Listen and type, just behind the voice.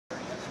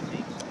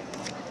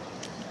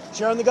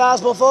Sharing the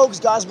gospel, folks.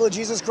 Gospel of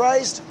Jesus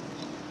Christ.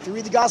 If you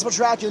read the gospel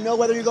tract, you'll know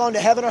whether you're going to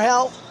heaven or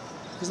hell.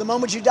 Because the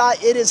moment you die,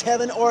 it is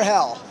heaven or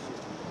hell.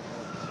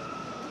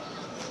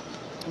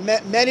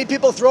 Many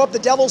people throw up the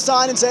devil's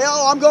sign and say,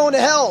 oh, I'm going to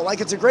hell,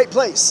 like it's a great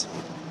place.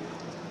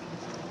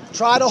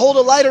 Try to hold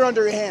a lighter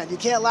under your hand. You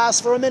can't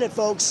last for a minute,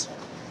 folks.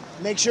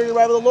 Make sure you're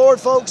right with the Lord,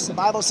 folks. The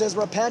Bible says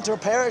repent or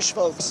perish,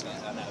 folks.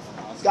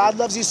 God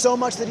loves you so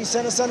much that he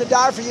sent his son to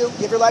die for you.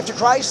 Give your life to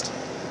Christ.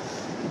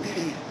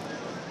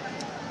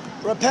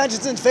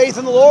 Repentance and faith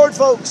in the Lord,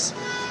 folks.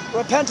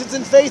 Repentance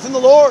and faith in the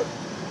Lord.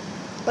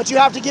 But you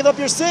have to give up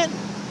your sin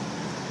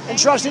and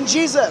trust in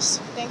Jesus.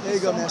 There you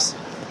go, miss.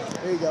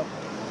 There you go.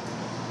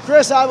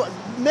 Chris,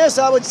 miss,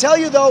 I would tell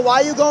you, though,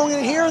 why are you going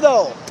in here,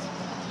 though?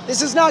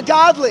 This is not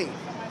godly.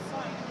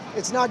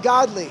 It's not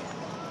godly.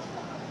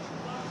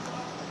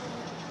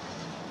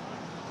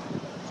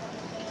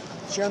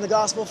 Sharing the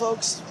gospel,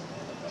 folks.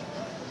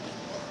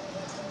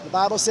 The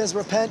Bible says,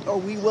 repent or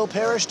we will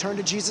perish. Turn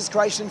to Jesus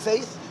Christ in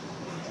faith.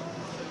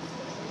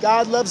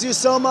 God loves you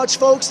so much,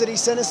 folks, that he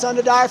sent his son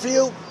to die for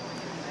you.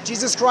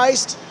 Jesus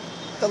Christ,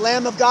 the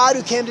Lamb of God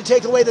who came to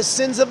take away the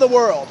sins of the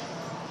world.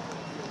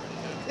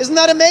 Isn't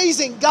that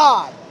amazing?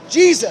 God,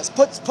 Jesus,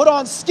 put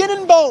on skin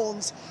and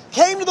bones,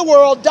 came to the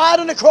world, died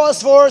on the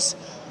cross for us,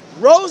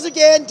 rose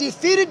again,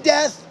 defeated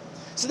death,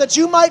 so that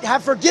you might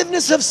have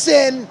forgiveness of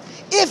sin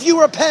if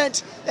you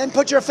repent and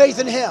put your faith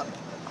in him.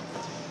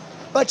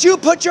 But you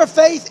put your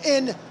faith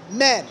in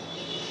men.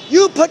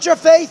 You put your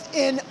faith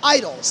in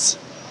idols.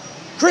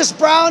 Chris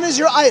Brown is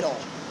your idol.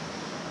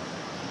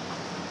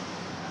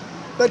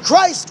 But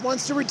Christ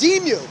wants to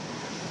redeem you.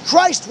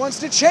 Christ wants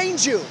to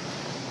change you.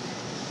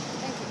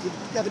 Thank you.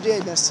 You have a day,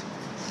 miss.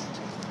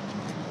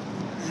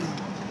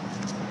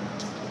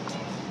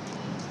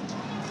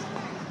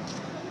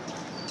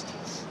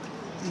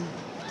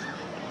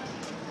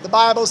 The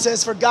Bible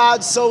says, for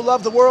God so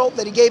loved the world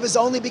that he gave his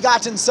only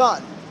begotten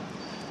Son,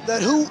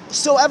 that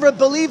whosoever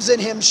believes in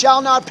him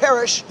shall not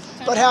perish,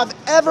 but have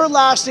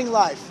everlasting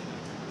life.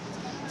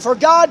 For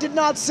God did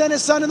not send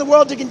his Son in the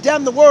world to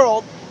condemn the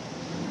world,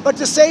 but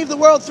to save the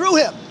world through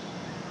him.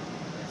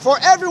 For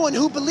everyone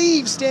who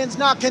believes stands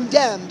not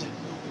condemned,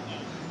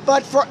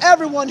 but for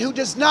everyone who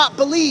does not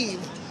believe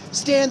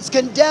stands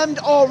condemned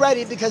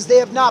already, because they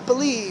have not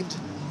believed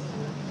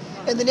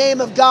in the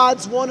name of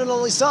God's one and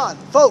only Son.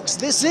 Folks,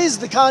 this is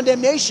the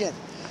condemnation,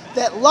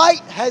 that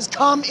light has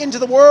come into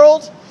the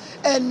world,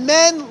 and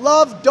men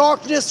love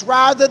darkness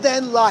rather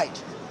than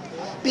light,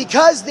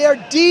 because their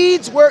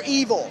deeds were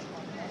evil.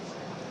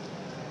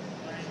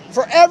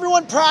 For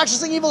everyone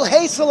practicing evil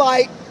hates the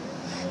light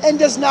and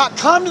does not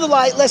come to the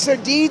light, lest their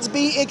deeds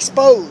be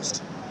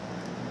exposed.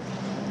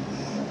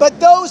 But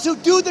those who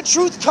do the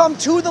truth come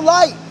to the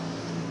light.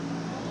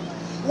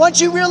 Once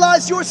you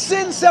realize your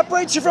sin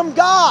separates you from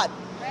God,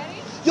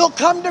 you'll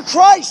come to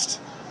Christ.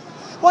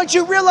 Once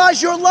you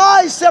realize your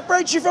lies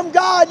separate you from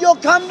God, you'll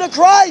come to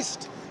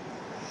Christ.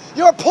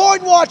 Your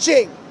porn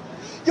watching,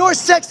 your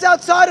sex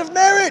outside of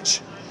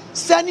marriage,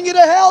 sending you to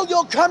hell,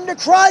 you'll come to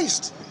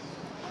Christ.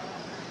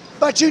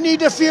 But you need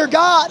to fear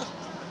God.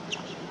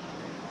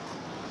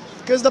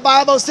 Because the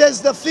Bible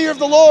says the fear of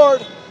the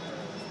Lord,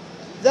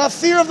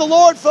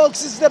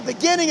 folks, is the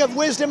beginning of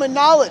wisdom and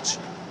knowledge.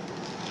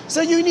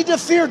 So you need to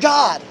fear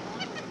God.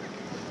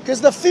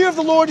 Because the fear of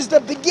the Lord is the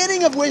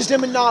beginning of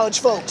wisdom and knowledge,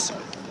 folks.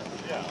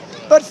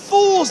 But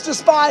fools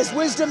despise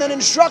wisdom and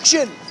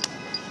instruction.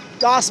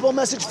 Gospel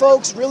message,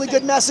 folks, really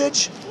good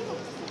message.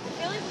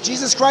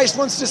 Jesus Christ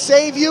wants to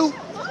save you.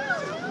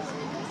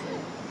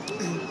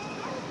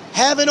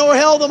 Heaven or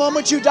hell the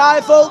moment you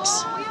die,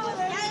 folks.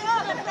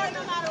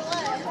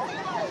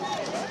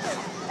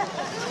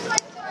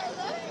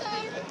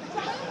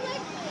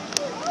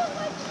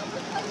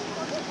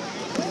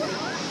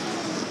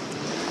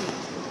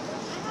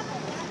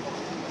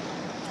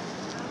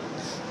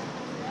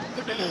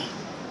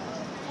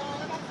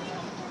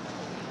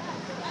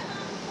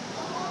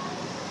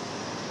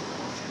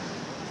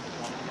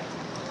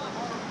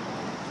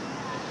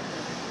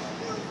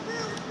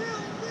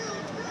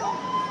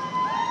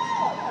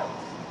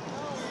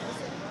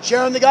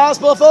 Sharing the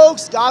gospel,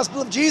 folks.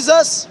 Gospel of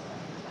Jesus.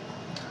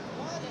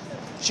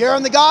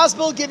 Sharing the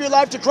gospel. Give your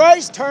life to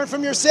Christ. Turn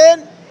from your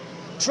sin.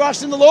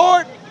 Trust in the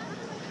Lord.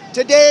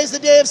 Today is the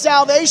day of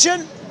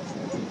salvation.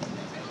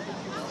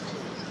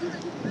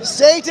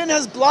 Satan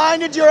has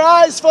blinded your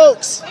eyes,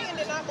 folks. Satan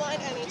did not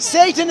blind anything.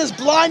 Satan has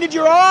blinded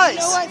your eyes.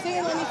 You know what,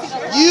 Satan? Let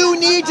me see. You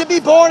need to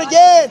be born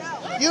again.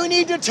 You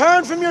need to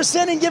turn from your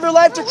sin and give your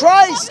life to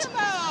Christ.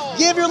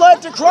 Give your life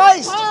to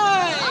Christ.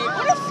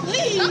 What a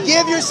flea.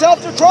 Give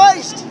yourself to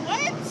Christ.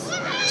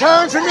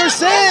 Turn from your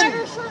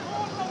sin.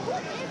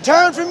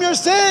 Turn from your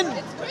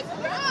sin.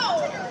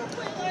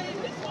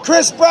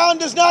 Chris Brown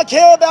does not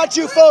care about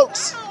you,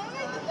 folks.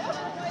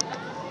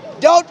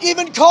 Don't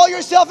even call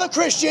yourself a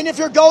Christian if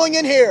you're going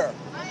in here.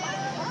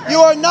 You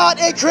are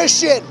not a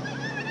Christian.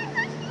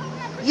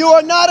 You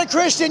are not a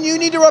Christian. You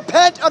need to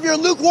repent of your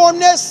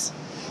lukewarmness,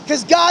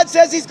 because God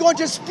says he's going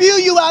to spew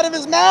you out of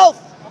his mouth.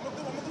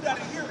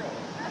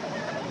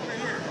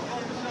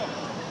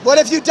 What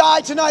if you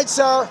die tonight,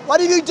 sir? What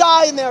if you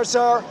die in there,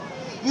 sir?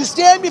 You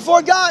stand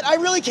before God. I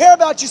really care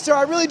about you, sir.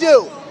 I really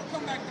do.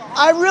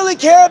 I really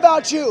care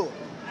about you.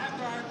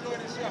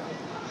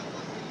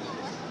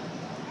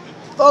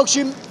 Folks,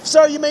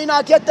 sir, you may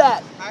not get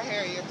that. I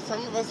hear you.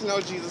 Some of us know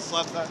Jesus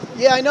loved us.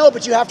 Yeah, I know,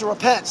 but you have to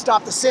repent.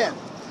 Stop the sin.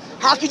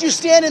 How could you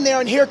stand in there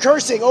and hear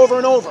cursing over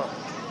and over?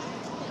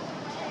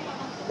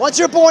 Once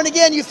you're born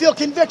again, you feel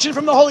conviction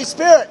from the Holy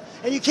Spirit,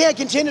 and you can't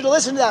continue to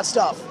listen to that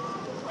stuff.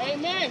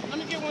 Amen. Let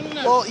me get one of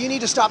them. Well, you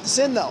need to stop the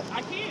sin, though.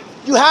 I can't.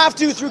 You have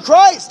to through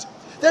Christ.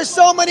 There's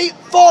so many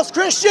false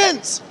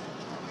Christians.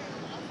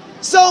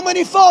 So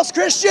many false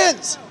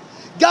Christians.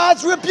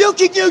 God's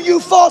rebuking you, you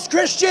false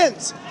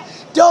Christians.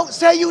 Don't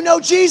say you know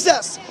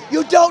Jesus.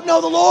 You don't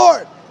know the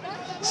Lord.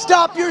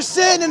 Stop your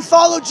sin and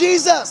follow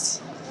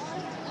Jesus.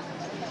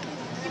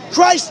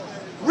 Christ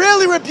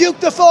really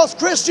rebuked the false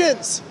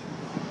Christians.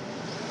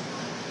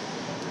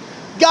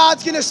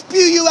 God's going to spew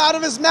you out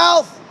of his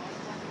mouth.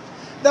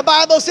 The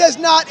Bible says,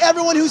 not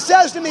everyone who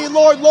says to me,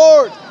 Lord,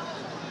 Lord.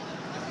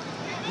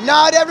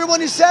 Not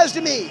everyone who says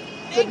to me.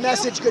 Good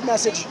message, good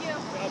message.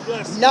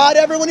 Not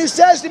everyone who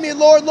says to me,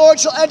 Lord, Lord,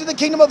 shall enter the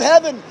kingdom of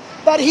heaven,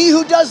 but he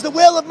who does the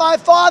will of my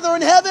Father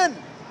in heaven.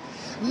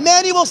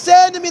 Many will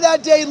say unto me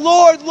that day,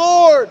 Lord,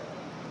 Lord,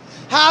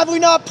 have we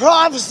not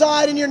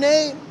prophesied in your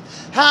name?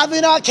 Have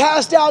we not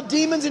cast out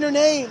demons in your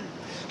name?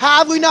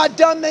 Have we not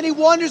done many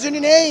wonders in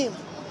your name?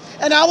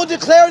 And I will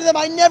declare to them,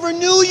 I never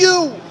knew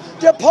you.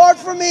 Depart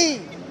from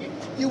me,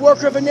 you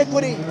worker of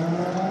iniquity.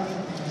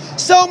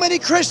 So many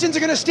Christians are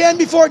going to stand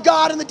before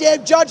God in the day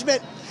of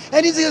judgment,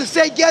 and he's going to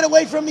say, get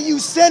away from me, you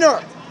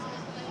sinner.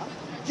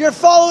 You're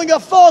following a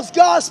false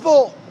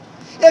gospel.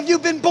 If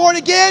you've been born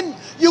again,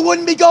 you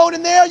wouldn't be going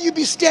in there. You'd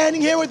be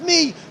standing here with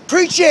me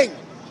preaching.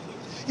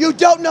 You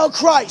don't know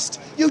Christ.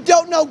 You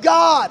don't know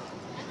God.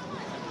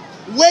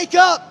 Wake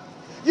up.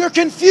 You're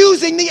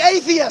confusing the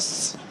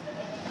atheists.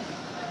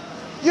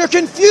 You're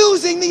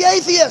confusing the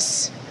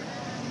atheists.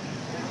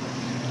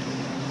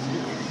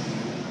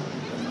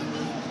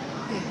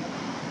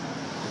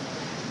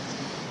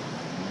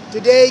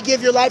 Today,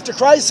 give your life to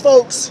Christ,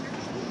 folks.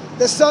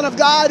 The Son of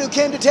God who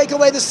came to take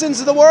away the sins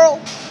of the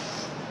world.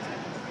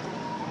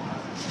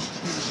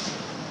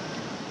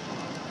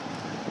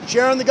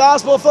 Sharing the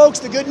gospel, folks,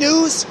 the good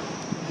news.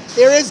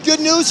 There is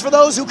good news for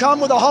those who come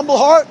with a humble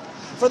heart,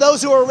 for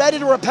those who are ready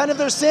to repent of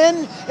their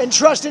sin and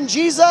trust in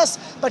Jesus,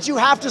 but you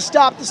have to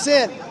stop the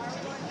sin.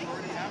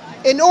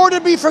 In order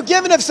to be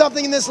forgiven of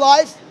something in this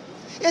life,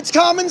 it's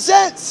common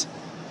sense.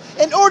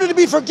 In order to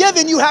be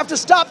forgiven, you have to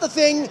stop the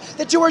thing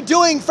that you are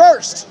doing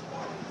first.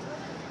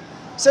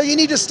 So you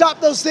need to stop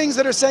those things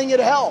that are sending you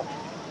to hell.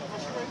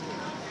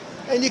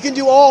 And you can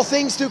do all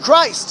things through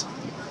Christ.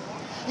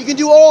 You can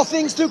do all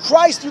things through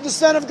Christ, through the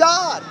Son of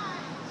God.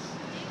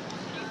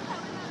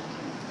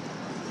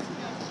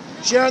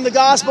 Sharing the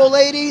gospel,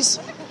 ladies.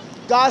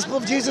 Gospel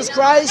of Jesus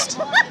Christ.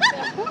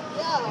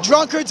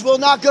 Drunkards will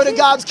not go to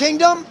God's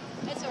kingdom.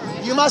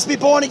 You must be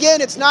born again.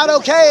 It's not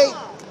okay.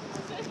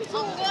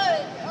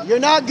 You're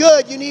not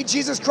good. You need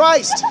Jesus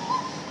Christ.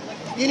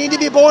 You need to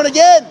be born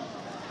again.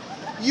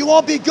 You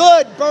won't be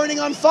good burning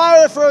on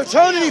fire for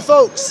eternity,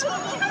 folks.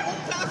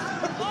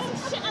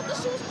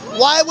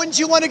 Why wouldn't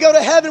you want to go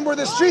to heaven where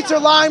the streets are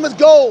lined with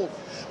gold?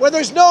 Where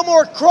there's no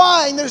more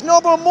crying, there's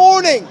no more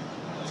mourning.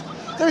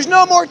 There's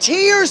no more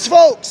tears,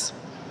 folks.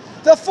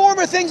 The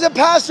former things have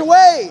passed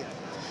away.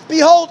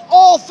 Behold,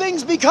 all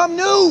things become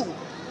new.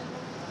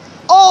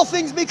 All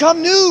things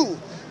become new.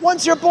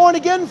 Once you're born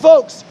again,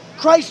 folks,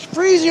 Christ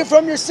frees you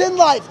from your sin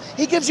life.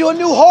 He gives you a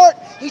new heart.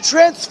 He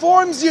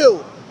transforms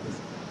you.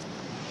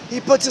 He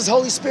puts his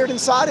Holy Spirit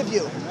inside of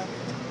you.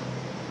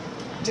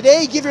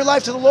 Today, give your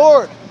life to the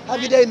Lord.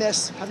 Have your day,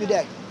 miss. Have your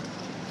day.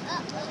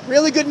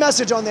 Really good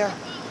message on there.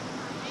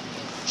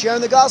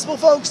 Sharing the gospel,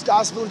 folks.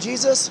 Gospel of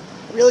Jesus.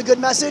 Really good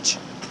message.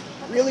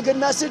 Really good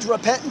message.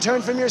 Repent and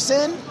turn from your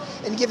sin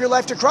and give your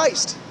life to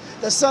Christ,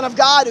 the Son of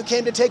God who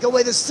came to take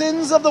away the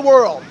sins of the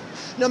world.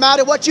 No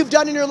matter what you've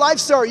done in your life,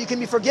 sir, you can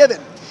be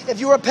forgiven. If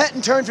you repent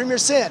and turn from your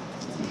sin.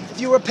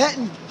 If you repent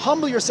and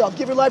humble yourself,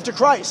 give your life to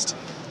Christ.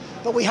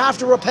 But we have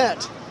to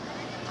repent.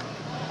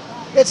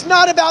 It's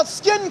not about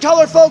skin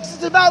color, folks.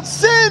 It's about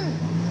sin.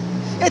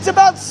 It's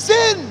about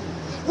sin.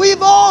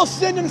 We've all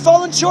sinned and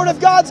fallen short of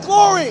God's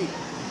glory.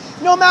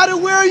 No matter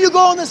where you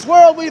go in this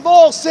world, we've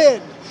all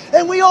sinned.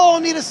 And we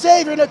all need a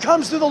Savior, and it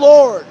comes through the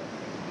Lord,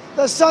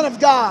 the Son of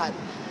God.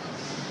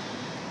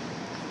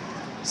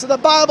 So the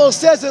Bible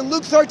says in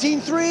Luke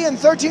 13:3 and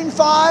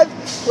 13:5,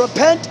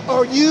 repent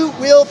or you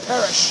will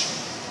perish.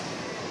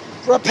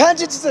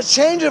 Repentance is a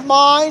change of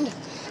mind,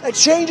 a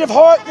change of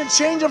heart, and a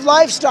change of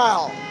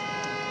lifestyle.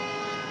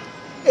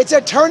 It's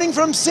a turning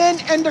from sin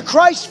and to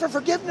Christ for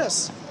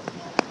forgiveness.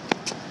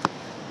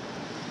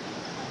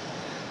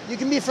 You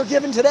can be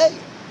forgiven today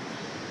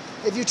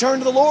if you turn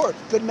to the Lord.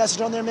 Good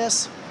message on there,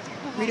 miss.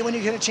 Read it when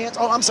you get a chance.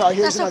 Oh, I'm sorry.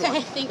 Here's another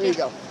one. Thank There you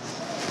go.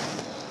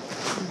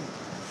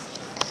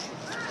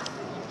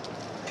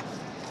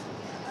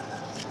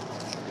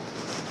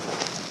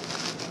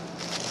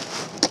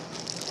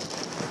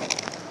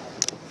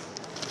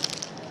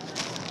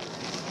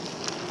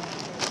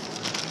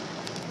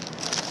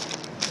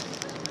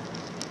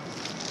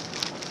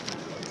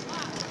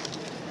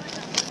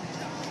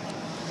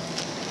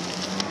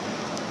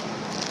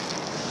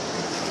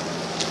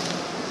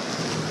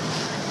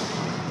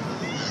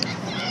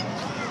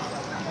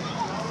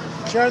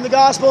 Sharing the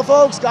gospel,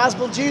 folks.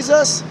 Gospel of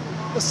Jesus,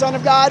 the Son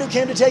of God who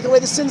came to take away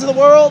the sins of the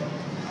world.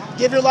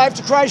 Give your life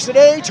to Christ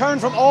today. Turn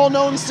from all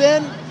known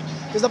sin.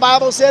 Because the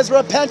Bible says,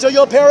 repent or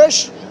you'll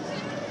perish.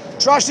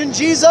 Trust in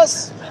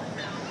Jesus.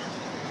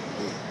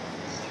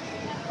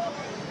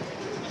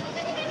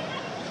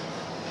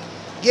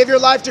 Give your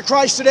life to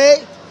Christ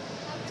today.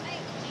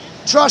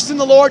 Trust in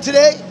the Lord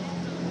today.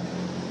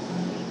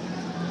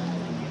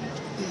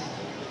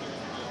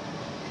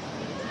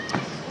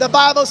 The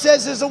Bible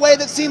says there's a way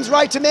that seems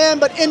right to man,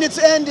 but in its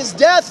end is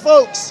death,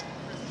 folks.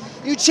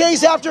 You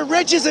chase after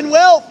riches and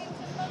wealth,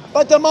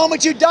 but the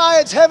moment you die,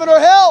 it's heaven or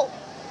hell.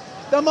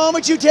 The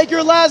moment you take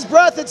your last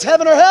breath, it's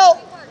heaven or hell.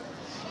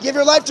 Give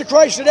your life to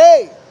Christ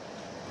today.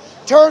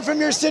 Turn from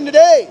your sin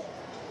today.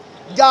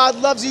 God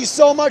loves you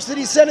so much that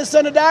He sent His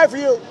Son to die for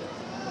you.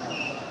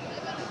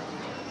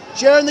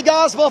 Sharing the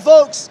gospel,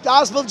 folks.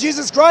 Gospel of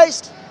Jesus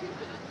Christ.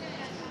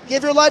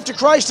 Give your life to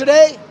Christ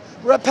today.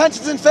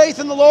 Repentance and faith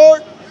in the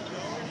Lord.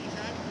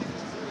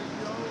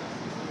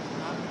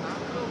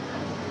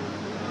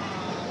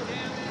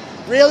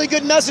 Really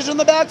good message on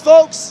the back,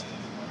 folks.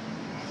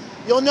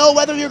 You'll know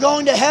whether you're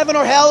going to heaven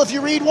or hell if you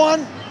read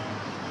one.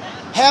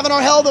 Heaven or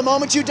hell, the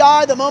moment you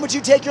die, the moment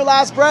you take your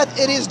last breath,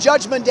 it is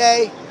judgment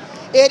day.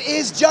 It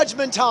is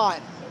judgment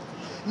time.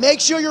 Make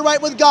sure you're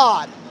right with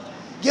God.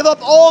 Give up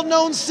all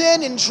known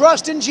sin and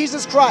trust in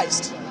Jesus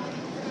Christ.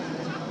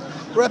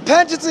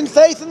 Repentance and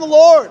faith in the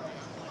Lord.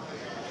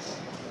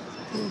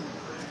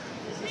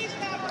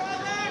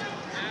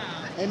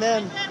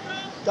 Amen.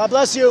 God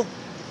bless you.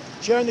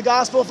 Sharing the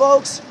gospel,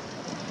 folks.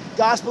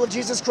 Gospel of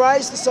Jesus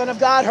Christ, the Son of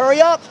God.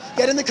 Hurry up.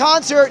 Get in the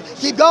concert.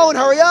 Keep going.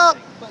 Hurry up.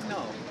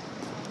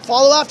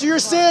 Follow after your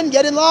sin.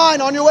 Get in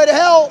line on your way to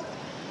hell.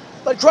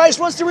 But Christ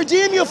wants to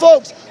redeem you,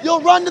 folks.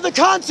 You'll run to the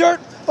concert,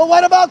 but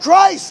what about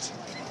Christ?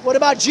 What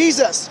about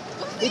Jesus?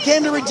 He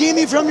came to redeem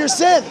you from your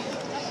sin.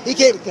 He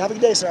came, have a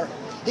good day, sir.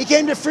 He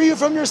came to free you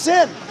from your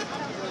sin.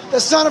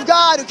 The Son of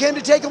God who came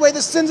to take away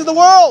the sins of the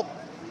world.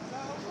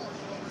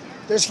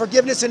 There's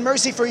forgiveness and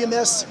mercy for you,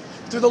 miss,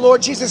 through the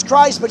Lord Jesus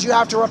Christ, but you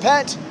have to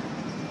repent.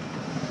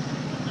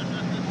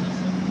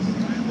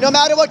 No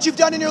matter what you've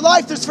done in your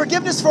life, there's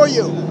forgiveness for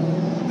you.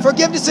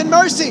 Forgiveness and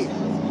mercy.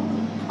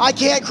 I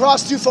can't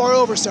cross too far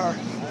over, sir.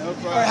 No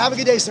problem. All right, have a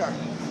good day, sir.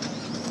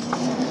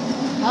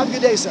 Have a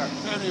good day, sir.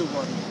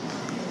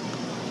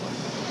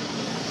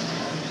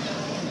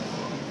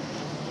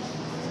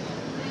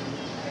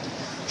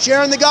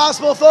 Sharing the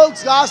gospel,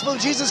 folks. Gospel of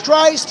Jesus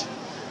Christ.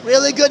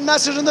 Really good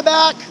message in the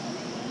back.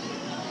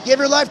 Give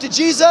your life to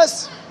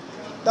Jesus.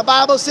 The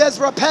Bible says,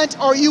 repent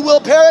or you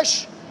will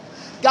perish.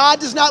 God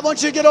does not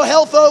want you to go to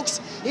hell, folks.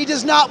 He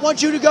does not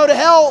want you to go to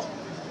hell.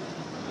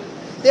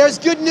 There's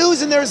good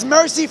news and there's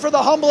mercy for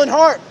the humble in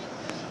heart.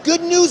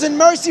 Good news and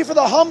mercy for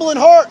the humble in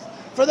heart.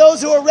 For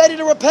those who are ready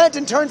to repent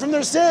and turn from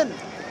their sin.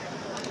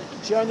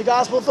 Sharing the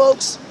gospel,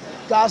 folks.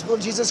 Gospel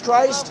of Jesus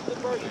Christ.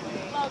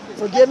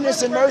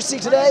 Forgiveness and mercy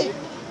today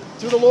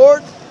through the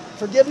Lord.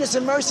 Forgiveness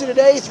and mercy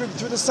today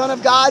through the Son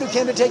of God who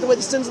came to take away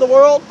the sins of the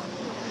world.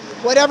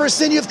 Whatever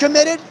sin you've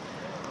committed,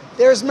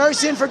 there's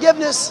mercy and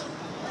forgiveness.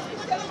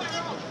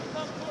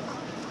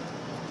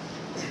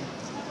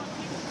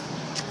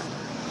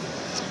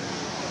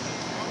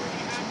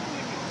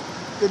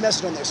 Good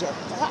message on there, sir.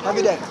 Have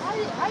a good day.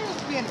 How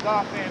you being a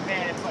God-fearing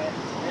man if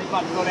it's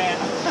about to go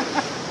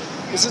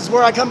down? This is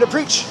where I come to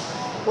preach,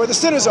 where the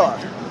sinners are.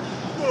 You're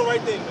doing the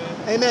right thing,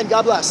 man. Amen.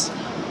 God bless.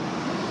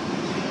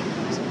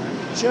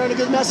 Sharing a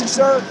good message,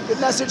 sir.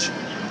 Good message.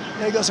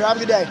 There you go, sir. Have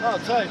a good day. Oh,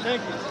 sorry.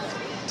 Thank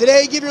you.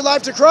 Today, give your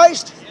life to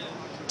Christ.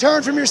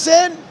 Turn from your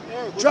sin.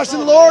 Trust in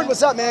the Lord.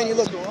 What's up, man? You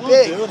look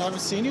big. Dude, haven't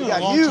seen you in You a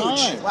got long huge.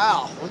 time.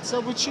 Wow. What's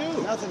up with you?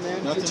 Nothing,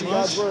 man. Nothing Get to much?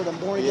 God's word. I'm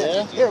born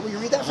again. Yeah? Here, will you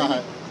read that for me?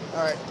 Alright.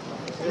 All right.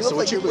 So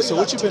what you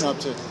been up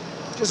to?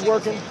 Just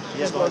working.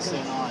 Yeah, Just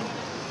working.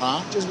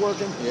 Huh? Just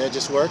working. Yeah,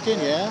 just working.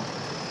 Yeah,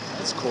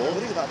 that's cool.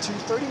 What are you, about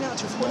 230 now?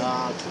 240?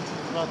 Nah,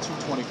 about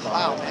 225.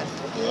 Wow, man.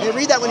 Yeah. Hey,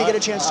 read that when you get a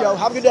chance, Joe.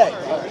 Have a good day.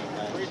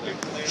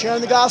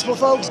 Sharing the gospel,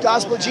 folks.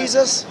 Gospel of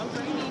Jesus.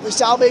 There's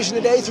salvation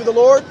today through the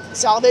Lord.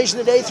 Salvation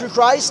today through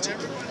Christ.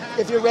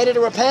 If you're ready to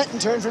repent and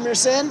turn from your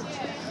sin.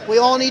 We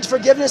all need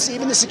forgiveness,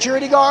 even the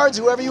security guards,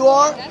 whoever you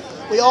are.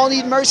 We all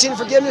need mercy and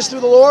forgiveness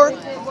through the Lord.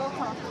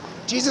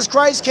 Jesus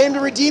Christ came to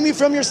redeem you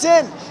from your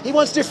sin. He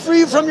wants to free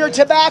you from your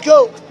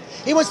tobacco.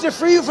 He wants to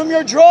free you from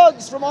your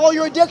drugs, from all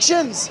your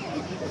addictions.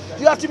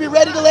 You have to be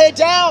ready to lay it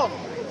down.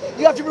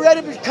 You have to be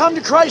ready to come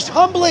to Christ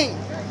humbly.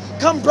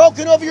 Come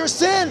broken over your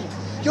sin.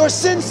 Your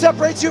sin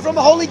separates you from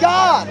a holy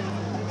God.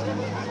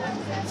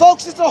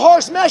 Folks, it's a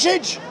harsh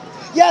message.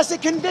 Yes,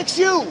 it convicts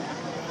you.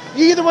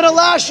 You either want to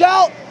lash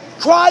out,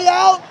 cry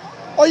out,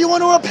 or you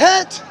want to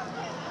repent.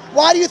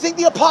 Why do you think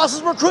the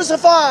apostles were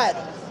crucified?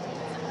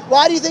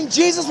 Why do you think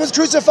Jesus was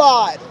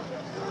crucified?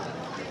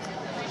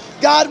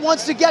 God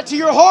wants to get to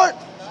your heart.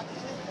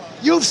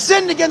 You've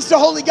sinned against the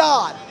holy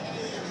God.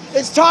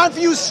 It's time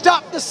for you to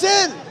stop the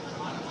sin.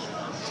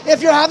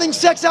 If you're having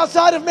sex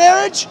outside of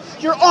marriage,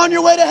 you're on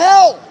your way to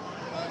hell.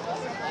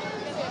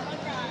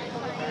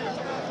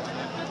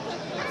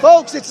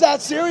 Folks, it's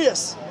that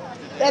serious.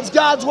 That's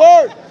God's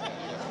word.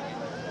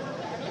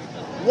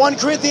 1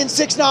 Corinthians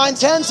 6, 9,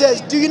 10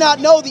 says, do you not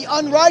know the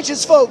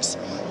unrighteous folks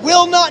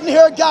will not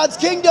inherit God's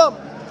kingdom?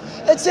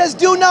 It says,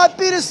 do not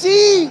be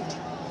deceived.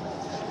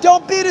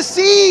 Don't be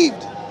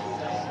deceived.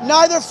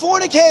 Neither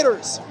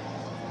fornicators,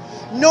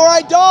 nor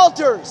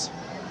idolaters,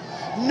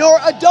 nor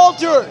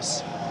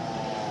adulterers,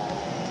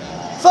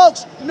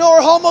 folks,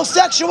 nor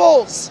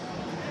homosexuals,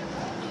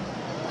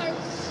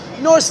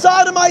 nor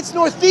sodomites,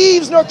 nor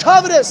thieves, nor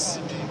covetous,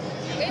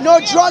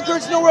 nor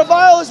drunkards, nor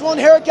revilers will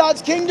inherit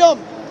God's kingdom.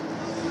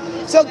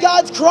 So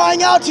God's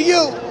crying out to you.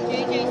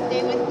 JJ,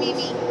 stay with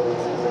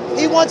me.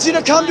 He wants you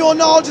to come to a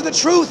knowledge of the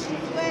truth,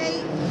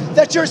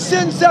 that your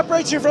sin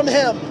separates you from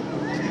Him.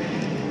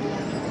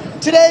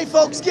 Today,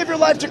 folks, give your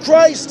life to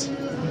Christ,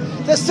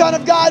 the Son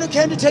of God who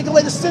came to take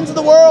away the sins of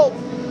the world.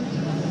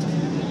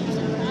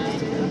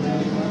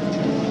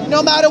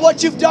 No matter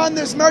what you've done,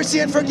 there's mercy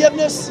and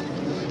forgiveness.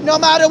 No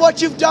matter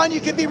what you've done,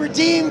 you can be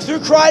redeemed through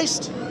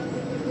Christ.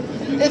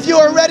 If you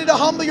are ready to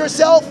humble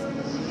yourself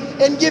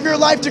and give your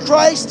life to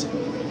Christ,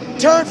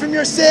 turn from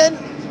your sin,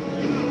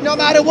 no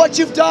matter what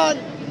you've done.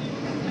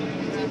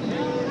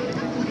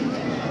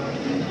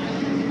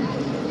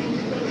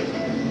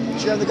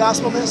 Sharing the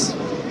gospel, miss?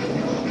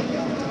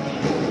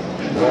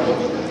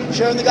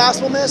 Sharing the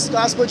gospel, miss?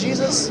 Gospel of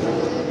Jesus?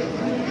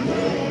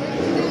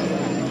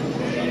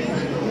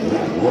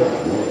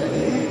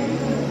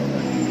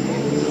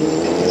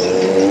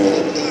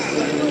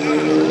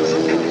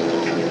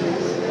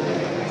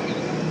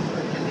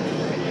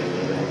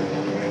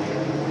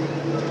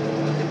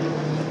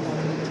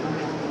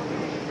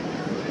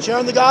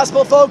 Sharing the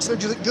gospel, folks, the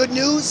good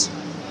news.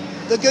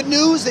 The good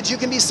news that you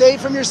can be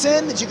saved from your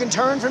sin, that you can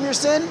turn from your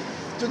sin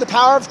through the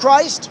power of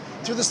Christ,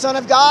 through the Son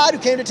of God who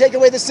came to take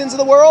away the sins of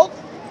the world.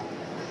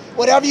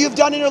 Whatever you've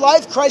done in your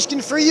life, Christ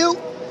can free you.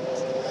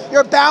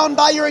 You're bound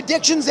by your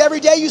addictions. Every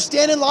day you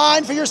stand in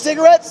line for your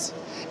cigarettes.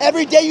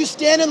 Every day you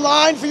stand in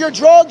line for your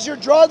drugs, your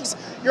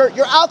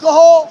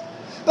alcohol.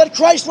 But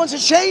Christ wants to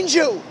change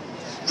you.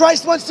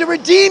 Christ wants to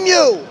redeem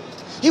you.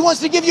 He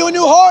wants to give you a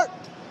new heart,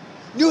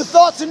 new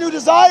thoughts and new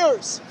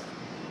desires.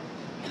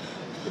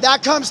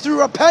 That comes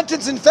through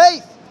repentance and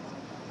faith.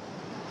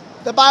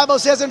 The Bible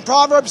says in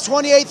Proverbs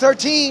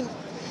 28:13,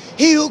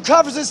 he who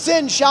covers his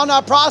sin shall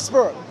not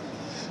prosper,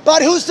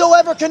 but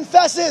whosoever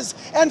confesses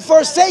and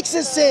forsakes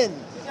his sin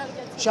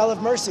shall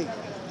have mercy.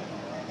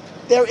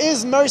 There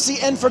is mercy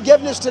and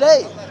forgiveness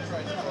today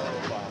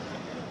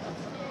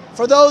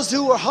for those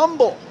who are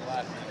humble.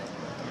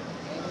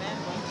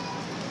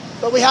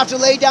 But we have to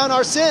lay down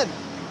our sin.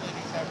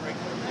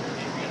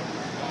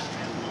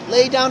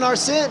 Lay down our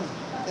sin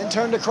and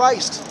turn to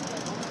Christ.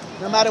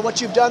 No matter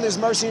what you've done, there's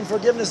mercy and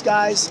forgiveness,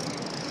 guys.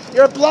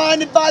 You're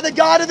blinded by the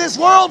god of this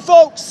world,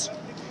 folks.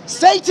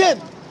 Satan.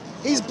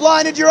 He's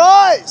blinded your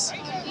eyes.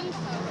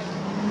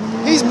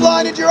 He's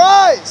blinded your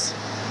eyes.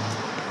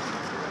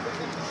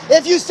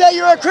 If you say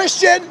you're a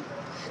Christian,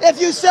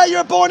 if you say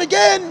you're born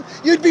again,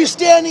 you'd be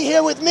standing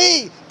here with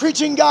me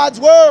preaching God's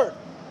word.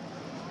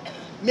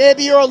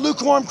 Maybe you're a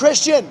lukewarm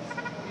Christian.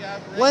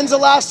 When's the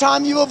last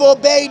time you have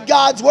obeyed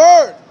God's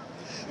word?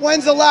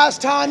 When's the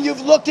last time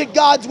you've looked at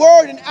God's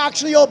word and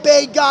actually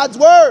obeyed God's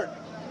word?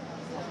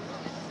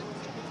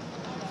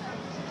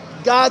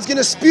 God's going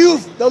to spew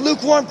the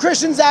lukewarm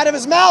Christians out of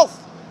his mouth.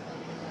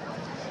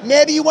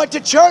 Maybe you went to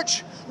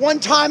church one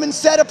time and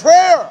said a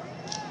prayer.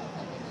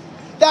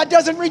 That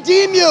doesn't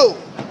redeem you.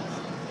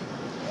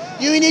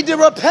 You need to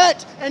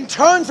repent and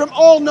turn from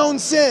all known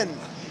sin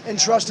and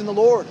trust in the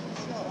Lord.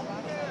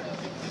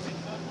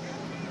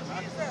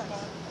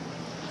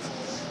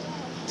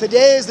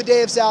 Today is the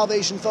day of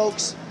salvation,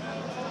 folks.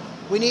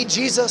 We need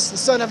Jesus, the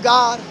Son of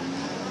God,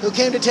 who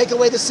came to take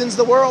away the sins of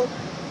the world.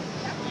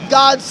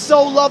 God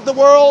so loved the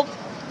world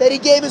that he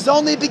gave his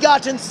only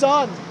begotten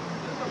Son,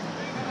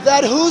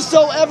 that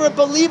whosoever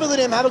believeth in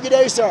him, have a good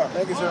day, sir.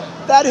 Thank you, sir.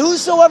 That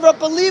whosoever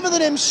believeth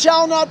in him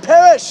shall not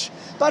perish,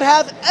 but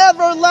have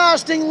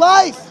everlasting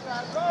life.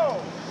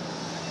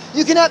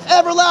 You can have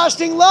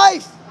everlasting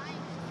life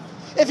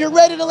if you're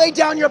ready to lay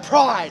down your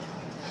pride.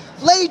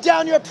 Lay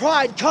down your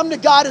pride. Come to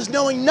God as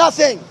knowing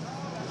nothing.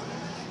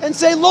 And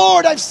say,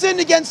 Lord, I've sinned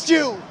against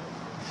you.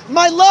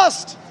 My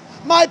lust,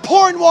 my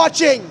porn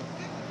watching,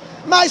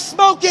 my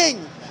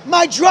smoking,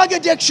 my drug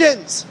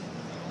addictions,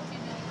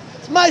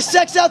 my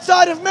sex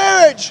outside of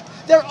marriage,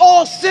 they're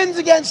all sins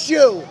against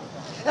you.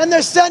 And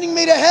they're sending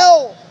me to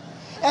hell.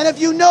 And if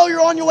you know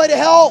you're on your way to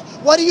hell,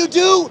 what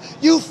do?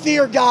 You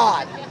fear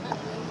God.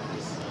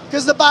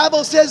 Because the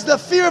Bible says the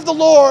fear of the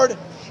Lord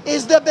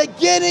is the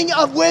beginning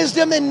of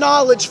wisdom and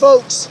knowledge,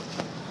 folks.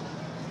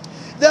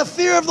 The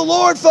fear of the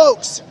Lord,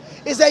 folks,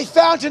 is a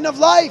fountain of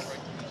life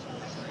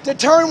to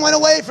turn one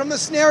away from the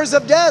snares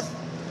of death.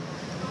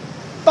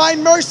 By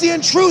mercy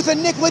and truth,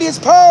 iniquity is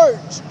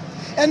purged.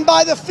 And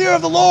by the fear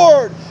of the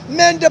Lord,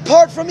 men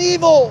depart from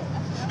evil.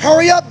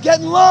 Hurry up, get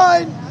in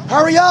line.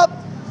 Hurry up.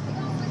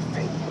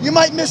 You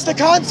might miss the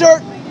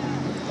concert.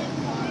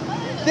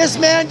 This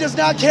man does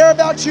not care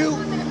about you.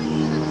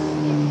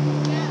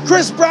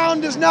 Chris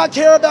Brown does not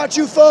care about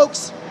you,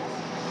 folks.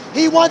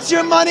 He wants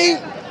your money.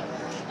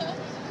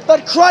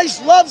 But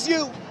Christ loves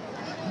you.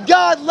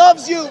 God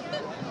loves you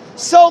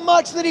so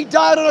much that he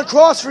died on a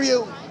cross for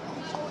you.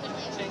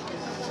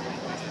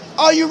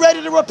 Are you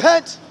ready to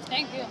repent?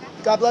 Thank you.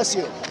 God bless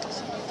you.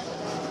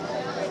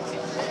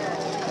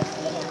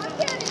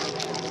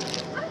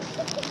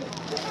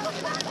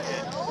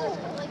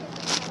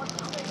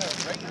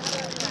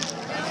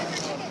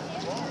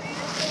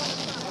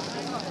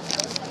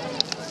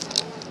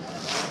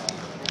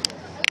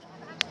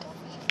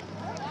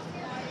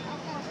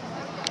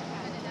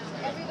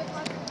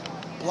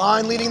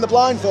 Blind leading the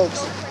blind,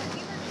 folks.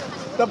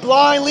 The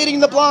blind leading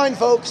the blind,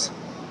 folks.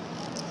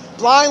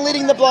 Blind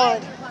leading the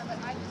blind.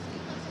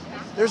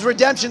 There's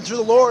redemption through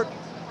the Lord.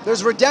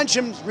 There's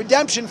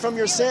redemption from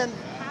your sin.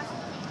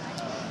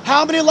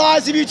 How many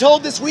lies have you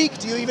told this week?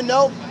 Do you even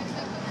know?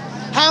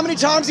 How many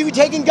times have you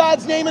taken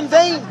God's name in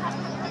vain?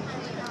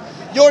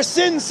 Your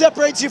sin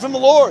separates you from the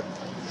Lord.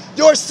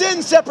 Your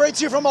sin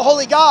separates you from a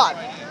holy God.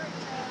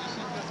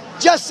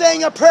 Just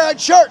saying a prayer at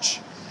church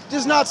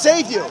does not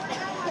save you.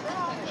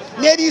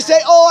 Maybe you say,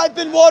 oh, I've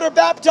been water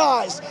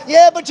baptized.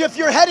 Yeah, but if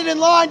you're headed in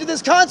line to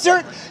this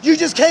concert, you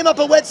just came up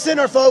a wet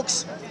sinner,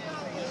 folks.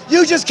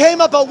 You just came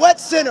up a wet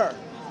sinner.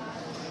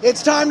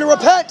 It's time to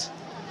repent.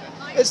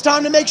 It's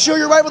time to make sure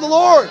you're right with the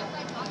Lord.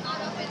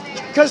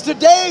 Because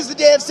today is the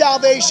day of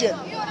salvation.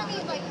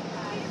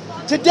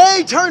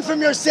 Today, turn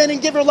from your sin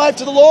and give your life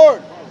to the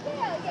Lord.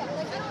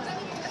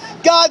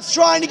 God's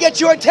trying to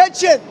get your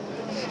attention.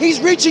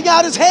 He's reaching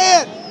out his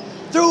hand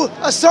through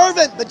a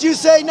servant, but you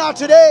say, not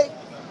today.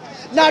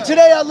 Not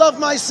today, I love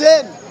my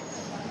sin.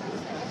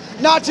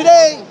 Not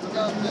today.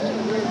 I'm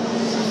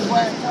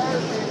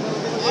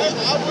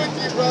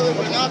with you, brother,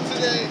 but not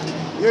today.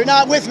 You're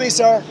not with me,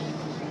 sir.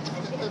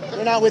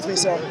 You're not with me,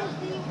 sir.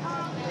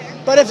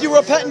 But if you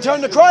repent and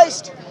turn to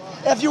Christ,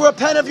 if you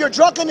repent of your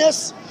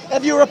drunkenness,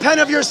 if you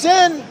repent of your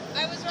sin,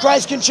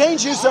 Christ can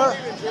change you, sir.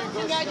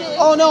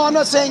 Oh, no, I'm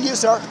not saying you,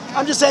 sir.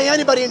 I'm just saying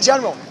anybody in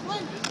general.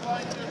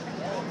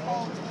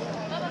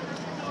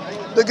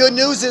 The good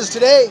news is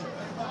today,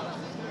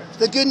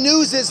 the good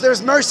news is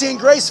there's mercy and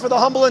grace for the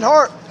humble in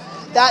heart.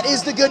 That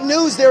is the good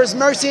news. There is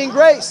mercy and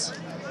grace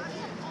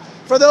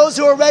for those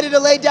who are ready to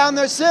lay down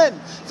their sin,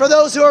 for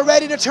those who are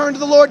ready to turn to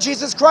the Lord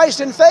Jesus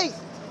Christ in faith.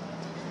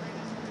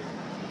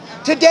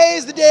 Today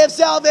is the day of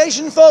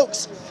salvation,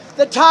 folks.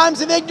 The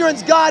times of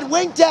ignorance God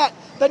winked at,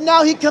 but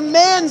now he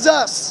commands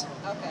us.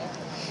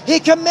 He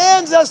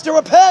commands us to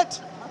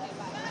repent.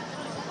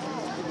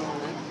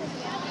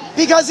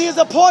 Because he has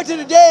appointed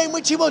a day in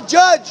which he will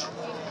judge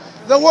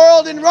the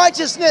world in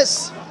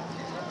righteousness.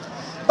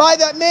 By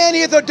that man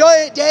he hath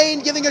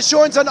ordained, giving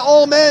assurance unto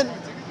all men,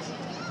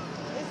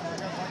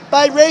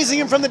 by raising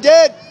him from the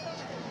dead.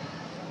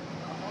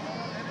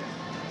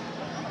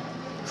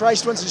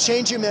 Christ wants to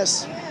change you,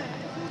 miss.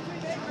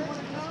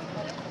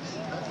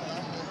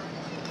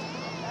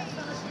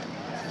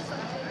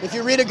 If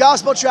you read a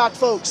gospel tract,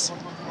 folks,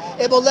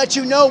 it will let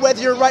you know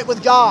whether you're right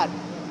with God.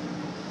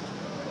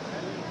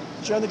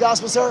 Sharing the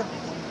gospel, sir?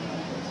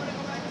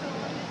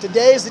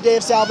 Today is the day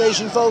of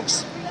salvation,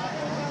 folks.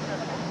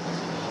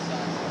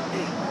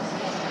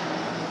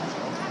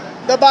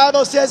 The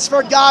Bible says,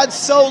 for God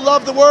so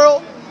loved the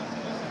world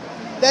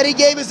that he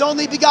gave his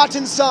only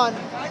begotten Son,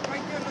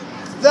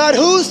 that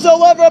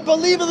whosoever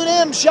believeth in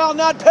him shall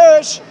not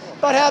perish,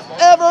 but have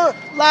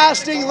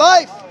everlasting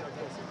life.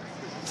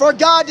 For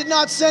God did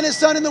not send his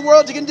Son in the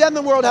world to condemn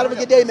the world. Have a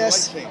good day,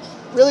 miss.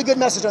 Really good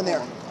message on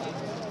there.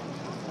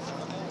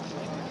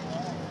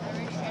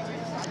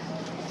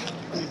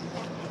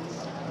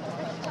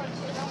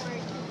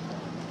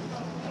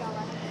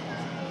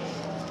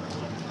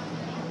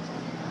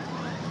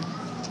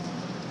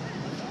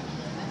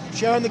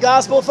 Sharing the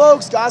gospel,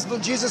 folks. Gospel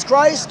of Jesus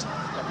Christ.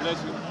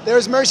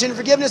 There's mercy and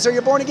forgiveness. Are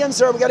you born again,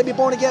 sir? We got to be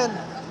born again.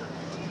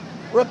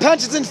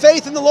 Repentance and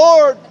faith in the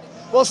Lord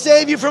will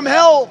save you from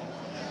hell.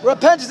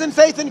 Repentance and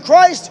faith in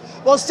Christ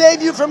will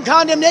save you from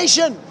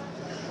condemnation.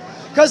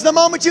 Because the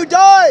moment you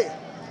die,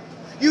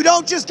 you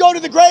don't just go to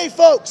the grave,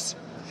 folks.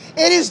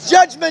 It is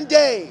judgment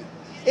day.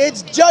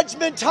 It's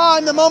judgment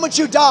time the moment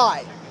you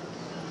die.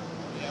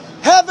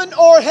 Heaven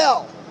or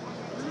hell.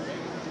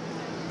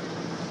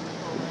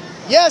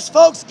 Yes,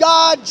 folks,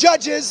 God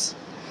judges.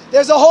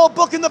 There's a whole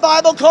book in the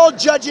Bible called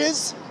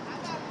Judges.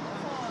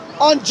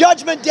 On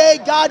judgment day,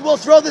 God will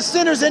throw the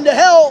sinners into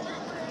hell.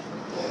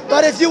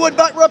 But if you would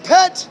but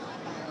repent,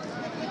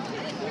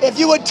 if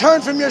you would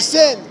turn from your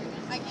sin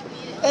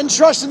and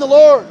trust in the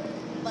Lord,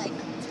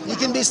 you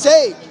can be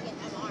saved.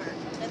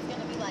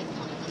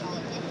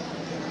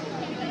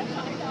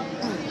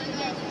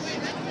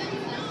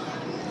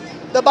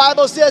 The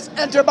Bible says,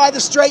 enter by the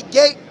straight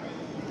gate.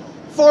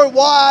 For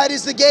wide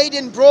is the gate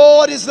and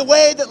broad is the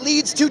way that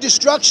leads to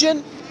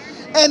destruction,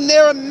 and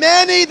there are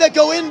many that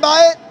go in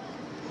by it.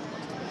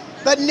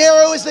 But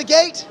narrow is the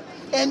gate,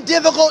 and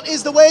difficult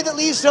is the way that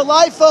leads to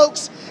life,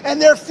 folks,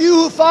 and there are few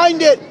who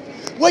find it.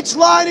 Which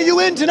line are you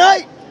in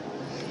tonight?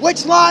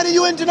 Which line are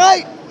you in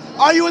tonight?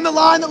 Are you in the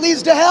line that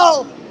leads to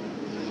hell?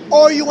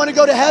 Or you want to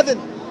go to heaven?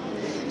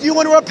 Do you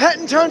want to repent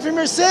and turn from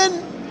your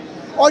sin?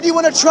 Or do you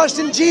want to trust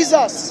in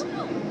Jesus?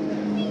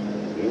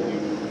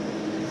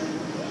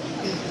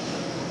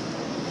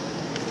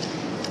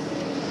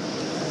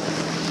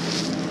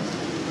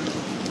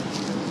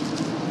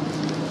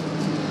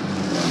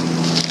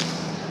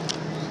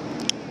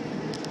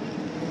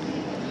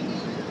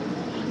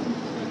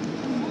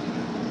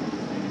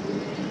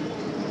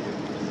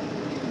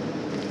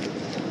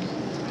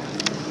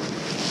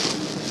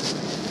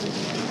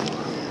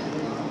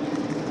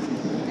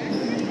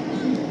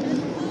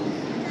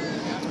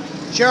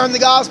 Sharing the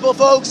gospel,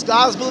 folks,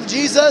 gospel of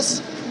Jesus.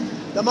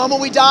 The moment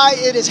we die,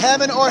 it is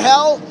heaven or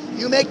hell.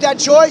 You make that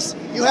choice.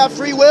 You have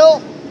free will.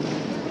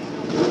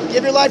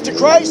 Give your life to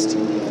Christ.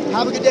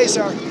 Have a good day,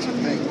 sir.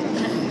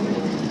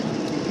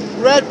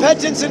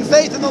 Repentance and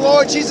faith in the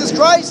Lord Jesus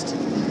Christ,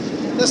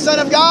 the Son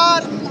of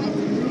God,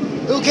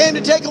 who came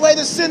to take away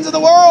the sins of the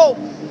world.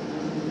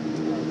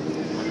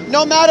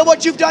 No matter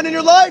what you've done in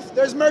your life,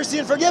 there's mercy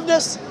and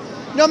forgiveness.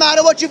 No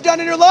matter what you've done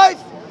in your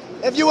life,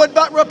 if you would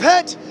but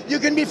repent, you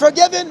can be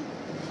forgiven.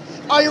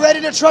 Are you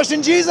ready to trust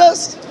in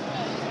Jesus?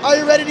 Are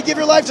you ready to give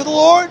your life to the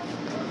Lord,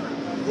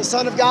 the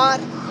Son of God?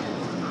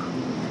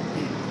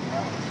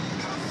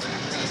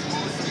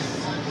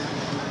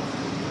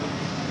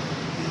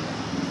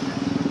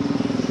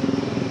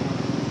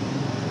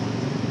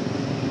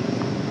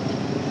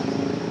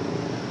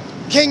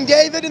 King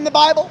David in the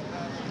Bible,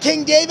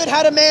 King David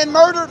had a man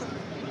murdered.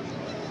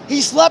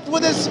 He slept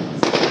with his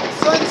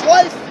friend's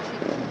wife.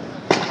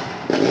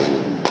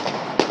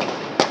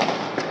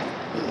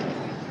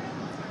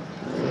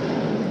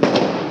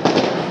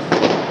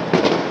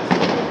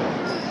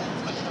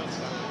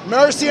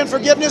 Mercy and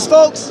forgiveness,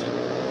 folks,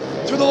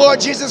 through the Lord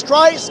Jesus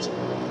Christ.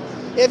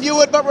 If you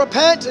would but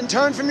repent and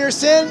turn from your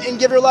sin and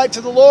give your life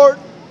to the Lord,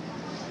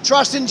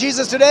 trust in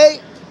Jesus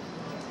today.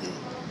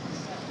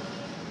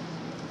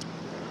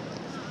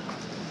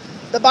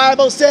 The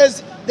Bible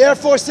says,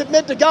 therefore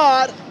submit to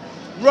God,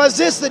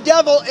 resist the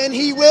devil, and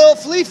he will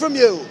flee from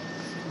you.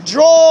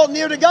 Draw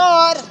near to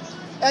God,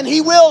 and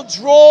he will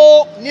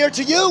draw near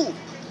to you.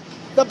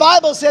 The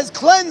Bible says,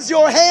 cleanse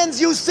your hands,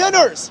 you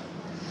sinners.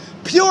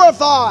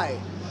 Purify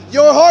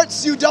your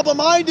hearts, you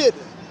double-minded.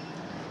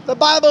 The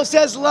Bible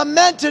says,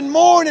 lament and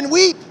mourn and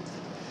weep.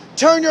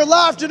 Turn your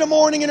laughter to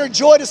mourning and your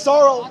joy to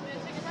sorrow.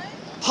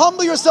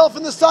 Humble yourself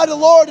in the sight of the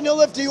Lord, and he'll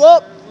lift you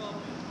up.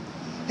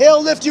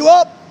 He'll lift you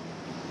up.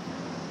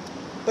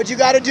 But you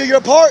got to do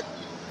your part.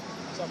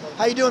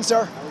 How you doing,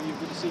 sir? How are you?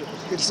 Good to see you.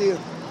 Good to see you.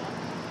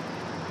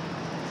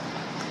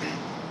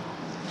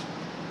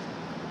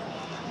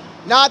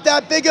 Not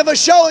that big of a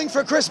showing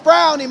for Chris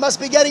Brown. He must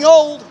be getting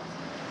old.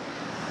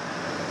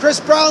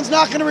 Chris Brown's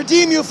not going to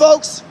redeem you,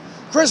 folks.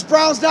 Chris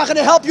Brown's not going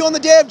to help you on the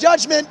day of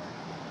judgment.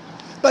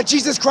 But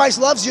Jesus Christ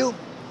loves you.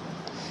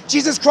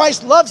 Jesus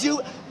Christ loves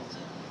you.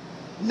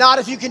 Not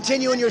if you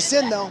continue in your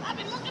sin, though.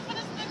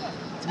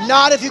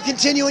 Not if you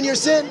continue in your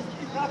sin.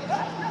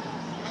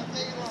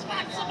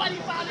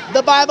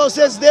 The Bible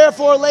says,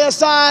 therefore lay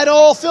aside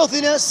all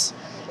filthiness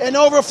and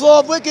overflow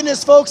of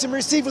wickedness, folks, and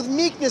receive with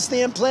meekness the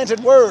implanted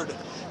word,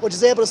 which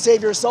is able to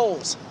save your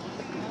souls.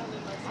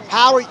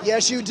 How?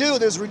 Yes, you do.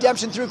 There's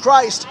redemption through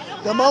Christ.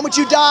 The moment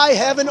you die,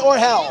 heaven or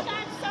hell.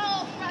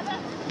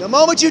 The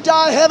moment you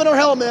die, heaven or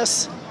hell,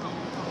 miss.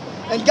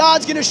 And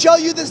God's going to show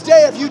you this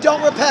day if you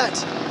don't repent.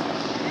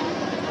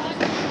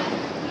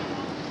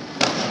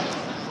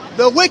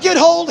 The wicked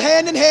hold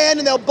hand in hand,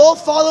 and they'll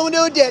both follow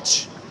into a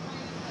ditch.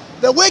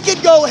 The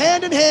wicked go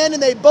hand in hand,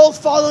 and they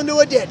both fall into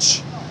a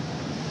ditch.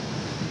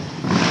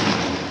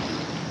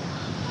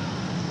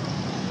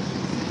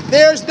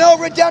 There's no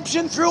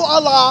redemption through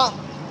Allah.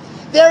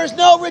 There is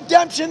no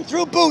redemption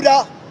through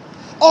Buddha.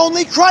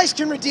 Only Christ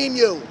can redeem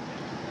you.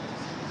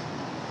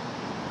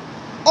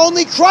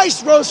 Only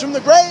Christ rose from the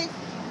grave.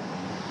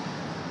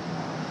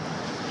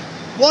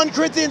 1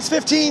 Corinthians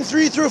 15,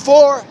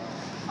 3-4.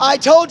 I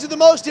told you the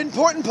most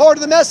important part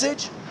of the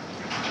message,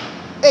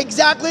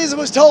 exactly as it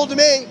was told to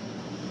me.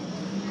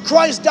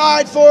 Christ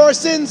died for our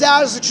sins,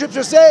 as the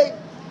scriptures say.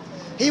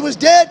 He was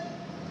dead,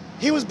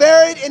 he was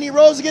buried, and he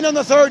rose again on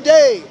the third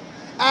day,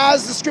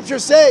 as the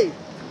scriptures say.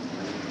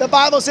 The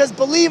Bible says,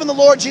 believe in the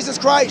Lord Jesus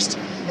Christ,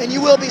 and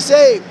you will be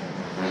saved.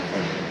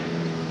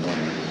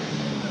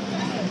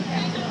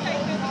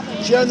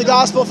 Sharing the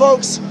gospel,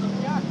 folks.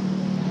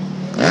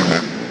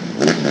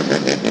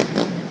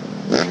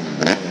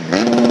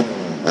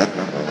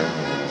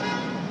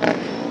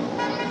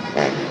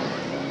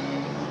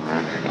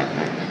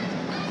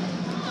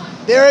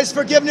 There is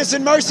forgiveness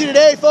and mercy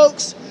today,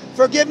 folks.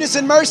 Forgiveness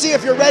and mercy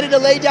if you're ready to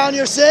lay down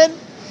your sin.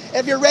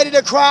 If you're ready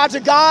to cry out to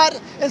God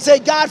and say,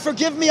 God,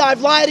 forgive me.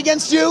 I've lied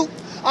against you.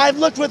 I've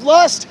looked with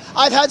lust.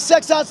 I've had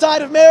sex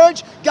outside of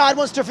marriage. God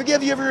wants to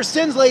forgive you of your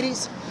sins,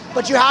 ladies.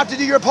 But you have to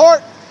do your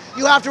part.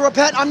 You have to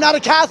repent. I'm not a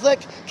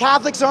Catholic.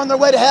 Catholics are on their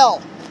way to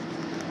hell.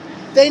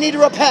 They need to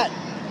repent.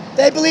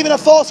 They believe in a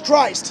false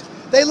Christ.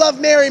 They love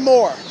Mary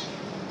more.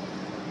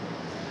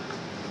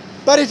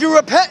 But if you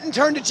repent and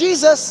turn to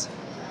Jesus,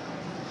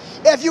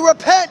 if you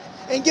repent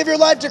and give your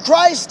life to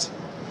Christ,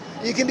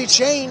 you can be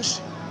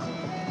changed.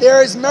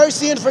 There is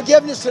mercy and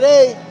forgiveness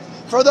today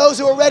for those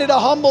who are ready to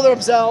humble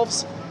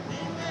themselves.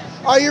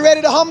 Are you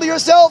ready to humble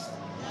yourself?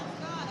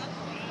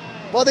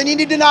 Well, then you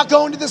need to not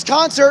go into this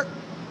concert.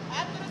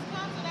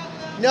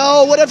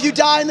 No, what if you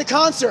die in the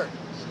concert?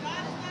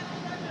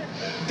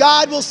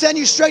 God will send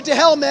you straight to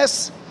hell,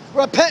 miss.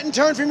 Repent and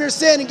turn from your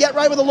sin and get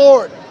right with the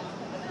Lord.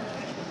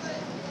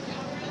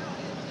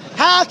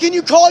 How can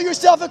you call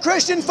yourself a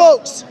Christian,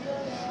 folks?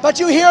 But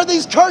you hear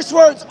these curse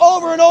words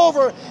over and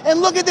over,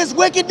 and look at this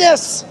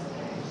wickedness.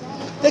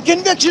 The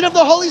conviction of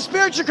the Holy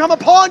Spirit should come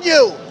upon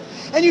you.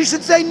 And you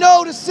should say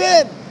no to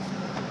sin.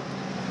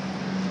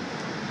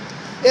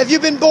 If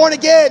you've been born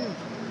again,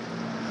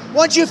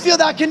 once you feel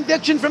that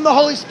conviction from the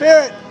Holy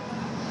Spirit,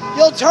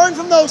 you'll turn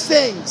from those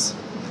things.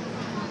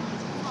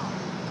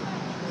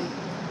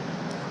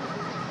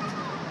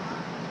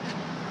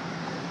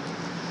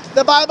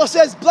 The Bible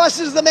says,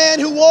 blessed is the man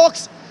who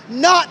walks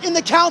not in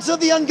the counsel of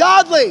the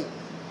ungodly.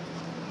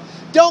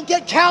 Don't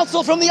get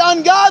counsel from the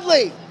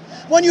ungodly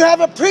when you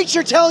have a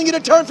preacher telling you to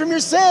turn from your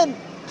sin.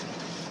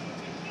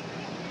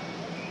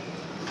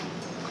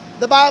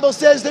 The Bible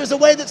says there's a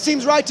way that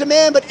seems right to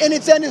man, but in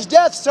its end is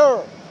death,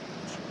 sir.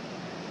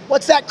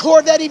 What's that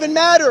Corvette even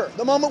matter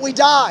the moment we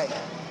die?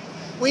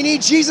 We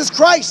need Jesus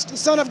Christ, the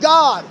Son of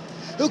God,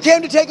 who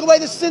came to take away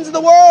the sins of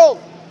the world.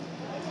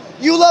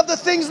 You love the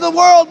things of the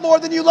world more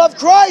than you love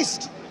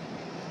Christ.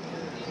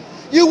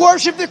 You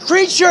worship the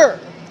creature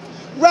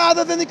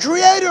rather than the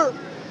Creator.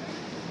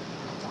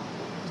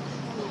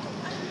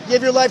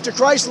 Give your life to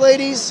Christ,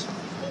 ladies.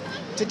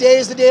 Today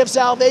is the day of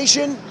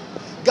salvation.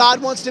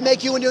 God wants to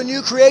make you into a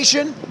new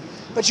creation,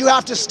 but you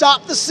have to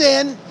stop the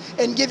sin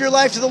and give your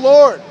life to the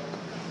Lord.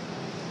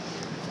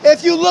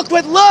 If you look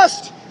with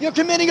lust, you're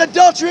committing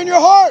adultery in your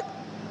heart.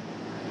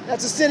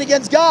 That's a sin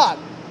against God.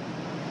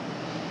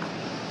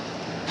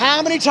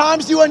 How many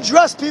times do you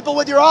undress people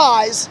with your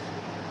eyes?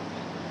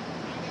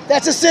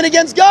 That's a sin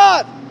against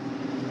God.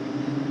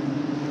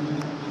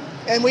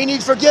 And we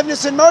need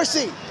forgiveness and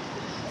mercy.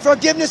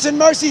 Forgiveness and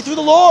mercy through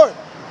the Lord.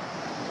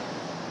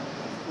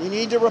 We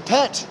need to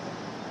repent.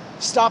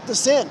 Stop the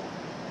sin.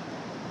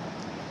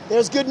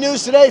 There's good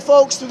news today,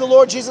 folks, through the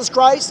Lord Jesus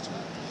Christ.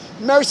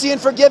 Mercy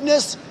and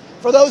forgiveness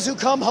for those who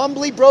come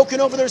humbly, broken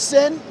over their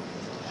sin.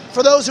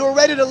 For those who are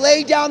ready to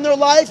lay down their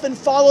life and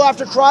follow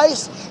after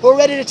Christ. Who are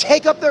ready to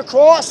take up their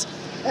cross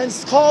and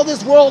call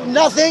this world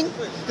nothing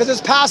because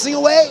it's passing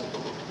away.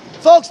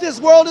 Folks,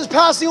 this world is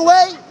passing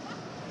away.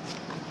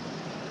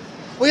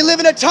 We live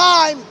in a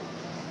time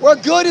where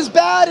good is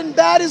bad and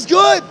bad is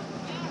good.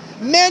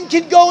 Men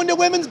can go into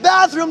women's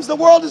bathrooms. The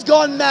world has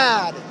gone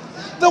mad.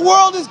 The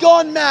world has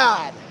gone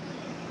mad.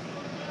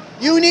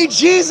 You need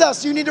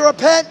Jesus. You need to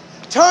repent,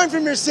 turn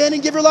from your sin,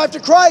 and give your life to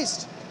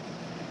Christ.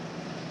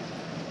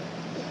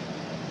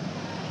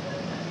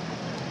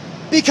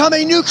 Become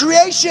a new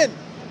creation.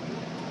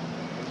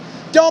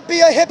 Don't be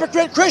a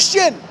hypocrite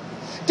Christian.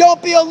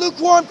 Don't be a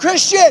lukewarm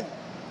Christian.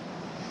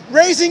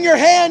 Raising your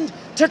hand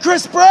to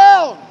Chris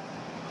Brown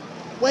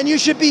when you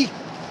should be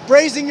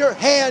raising your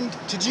hand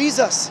to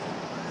Jesus.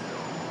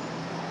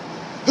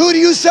 Who do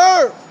you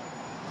serve?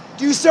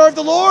 Do you serve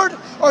the Lord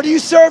or do you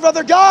serve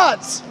other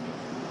gods?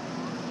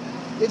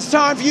 It's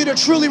time for you to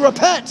truly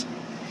repent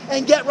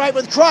and get right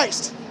with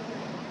Christ.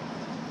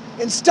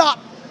 And stop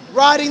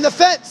riding the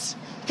fence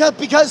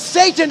because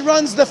Satan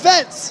runs the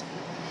fence.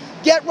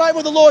 Get right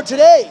with the Lord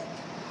today.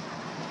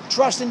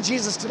 Trust in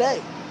Jesus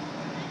today.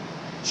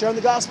 Sharing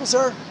the gospel,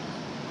 sir?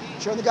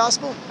 Sharing the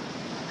gospel?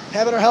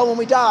 Heaven or hell when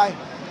we die.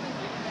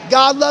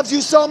 God loves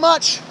you so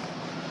much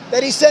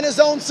that He sent His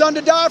own Son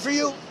to die for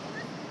you.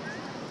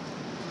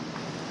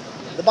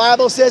 The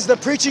Bible says the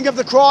preaching of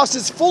the cross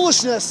is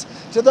foolishness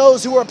to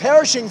those who are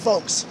perishing,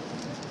 folks.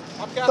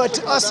 But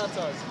to us,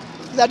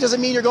 that doesn't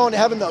mean you're going to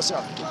heaven, though,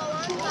 sir.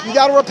 You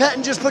got to repent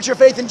and just put your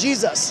faith in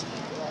Jesus.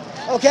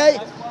 Okay?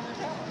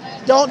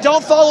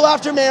 Don't follow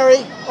after Mary.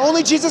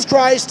 Only Jesus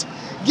Christ.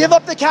 Give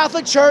up the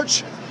Catholic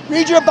Church.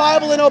 Read your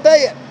Bible and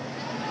obey it.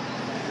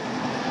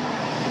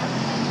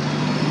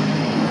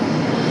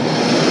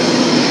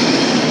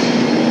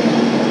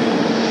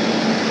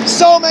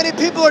 So many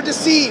people are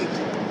deceived.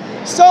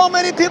 So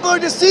many people are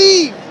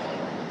deceived.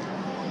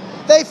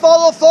 They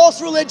follow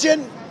false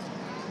religion.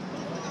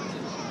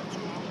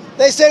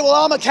 They say, well,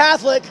 I'm a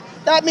Catholic.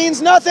 That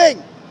means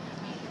nothing.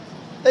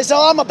 They say,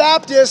 well, I'm a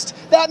Baptist.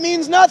 That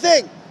means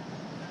nothing.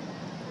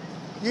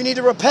 You need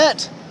to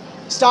repent,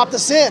 stop the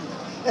sin,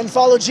 and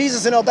follow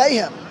Jesus and obey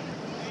Him.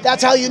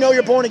 That's how you know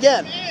you're born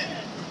again.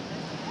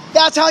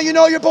 That's how you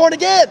know you're born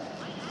again.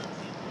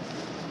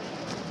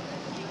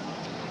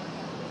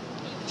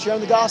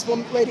 Sharing the gospel,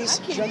 ladies.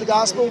 Sharing the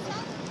gospel.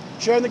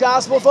 Sharing the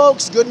gospel,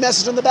 folks. Good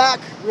message on the back.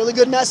 Really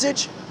good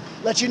message.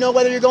 Let you know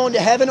whether you're going to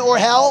heaven or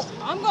hell.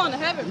 I'm going to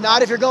heaven.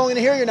 Not if you're going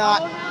to here, you're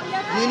not. Oh, hell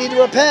yeah. You need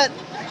to repent.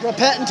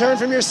 Repent and turn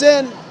from your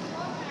sin.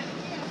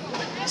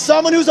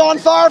 Someone who's on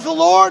fire for the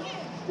Lord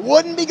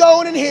wouldn't be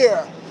going in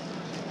here.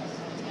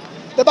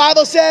 The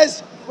Bible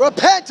says,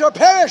 repent or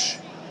perish.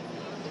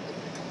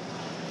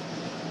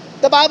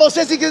 The Bible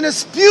says He's going to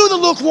spew the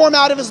lukewarm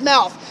out of His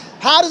mouth.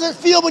 How does it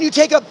feel when you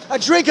take a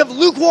drink of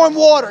lukewarm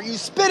water? You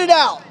spit it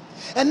out.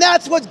 And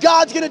that's what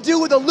God's going to do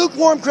with the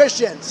lukewarm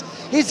Christians.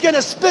 He's going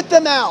to spit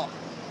them out.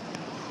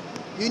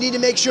 You need to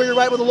make sure you're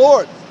right with the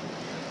Lord.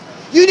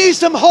 You need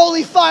some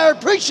holy fire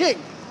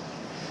preaching.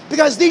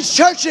 Because these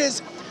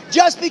churches,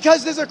 just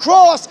because there's a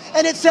cross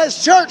and it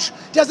says church,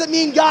 doesn't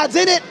mean God's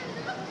in it.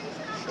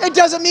 It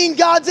doesn't mean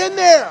God's in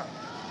there.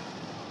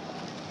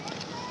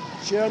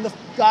 Sharing the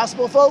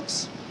gospel,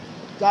 folks.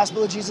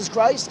 Gospel of Jesus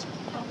Christ.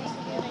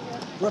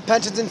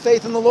 Repentance and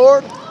faith in the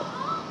Lord.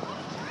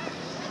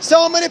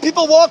 So many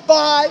people walk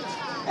by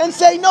and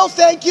say, no,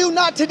 thank you,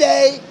 not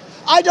today.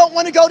 I don't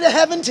want to go to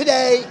heaven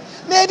today.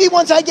 Maybe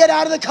once I get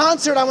out of the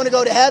concert, I want to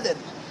go to heaven.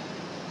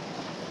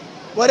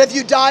 What if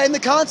you die in the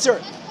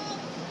concert?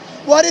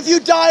 What if you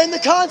die in the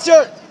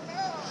concert?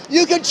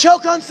 You could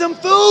choke on some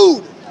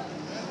food.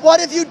 What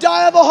if you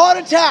die of a heart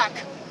attack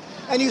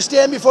and you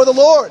stand before the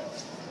Lord?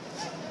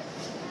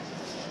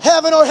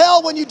 Heaven or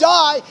hell, when you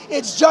die,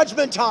 it's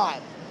judgment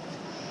time.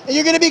 And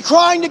you're going to be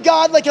crying to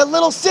God like a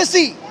little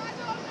sissy.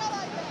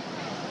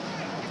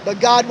 But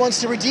God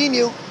wants to redeem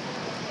you.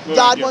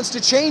 God wants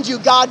to change you.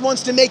 God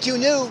wants to make you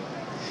new.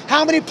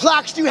 How many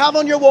plaques do you have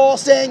on your wall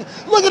saying,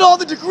 look at all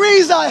the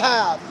degrees I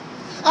have.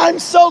 I'm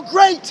so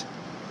great.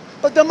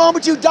 But the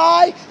moment you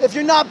die, if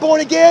you're not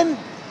born again,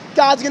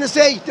 God's going to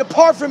say,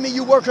 depart from me,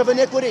 you worker of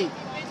iniquity.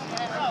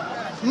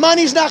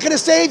 Money's not going to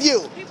save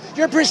you.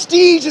 Your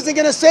prestige isn't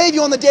going to save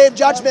you on the day of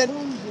judgment.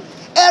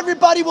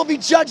 Everybody will be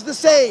judged the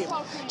same.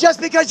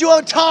 Just because you owe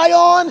a tie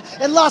on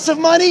and lots of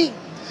money,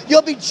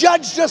 you'll be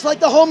judged just like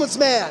the homeless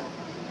man.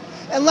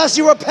 Unless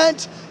you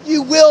repent,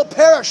 you will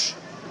perish.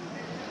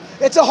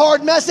 It's a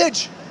hard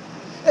message.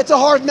 It's a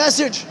hard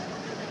message.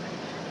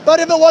 But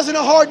if it wasn't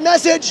a hard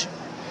message,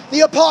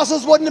 the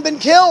apostles wouldn't have been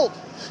killed.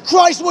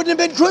 Christ wouldn't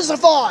have been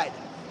crucified.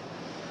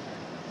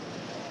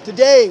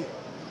 Today,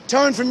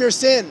 turn from your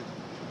sin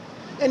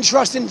and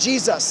trust in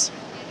Jesus,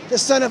 the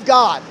Son of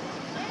God.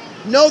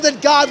 Know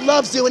that God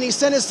loves you and He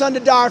sent His Son to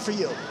die for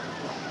you.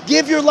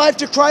 Give your life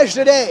to Christ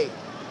today.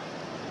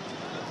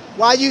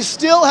 While you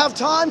still have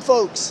time,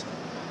 folks.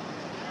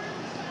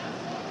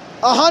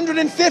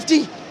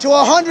 150 to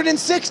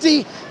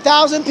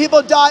 160,000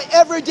 people die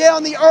every day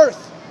on the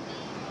earth.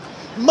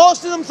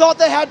 Most of them thought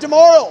they had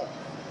tomorrow.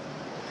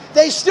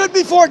 They stood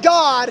before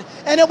God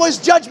and it was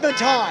judgment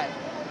time.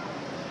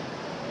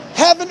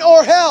 Heaven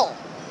or hell.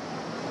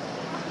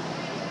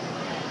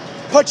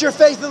 Put your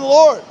faith in the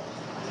Lord.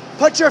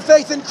 Put your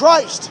faith in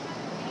Christ.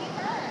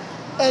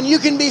 And you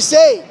can be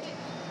saved.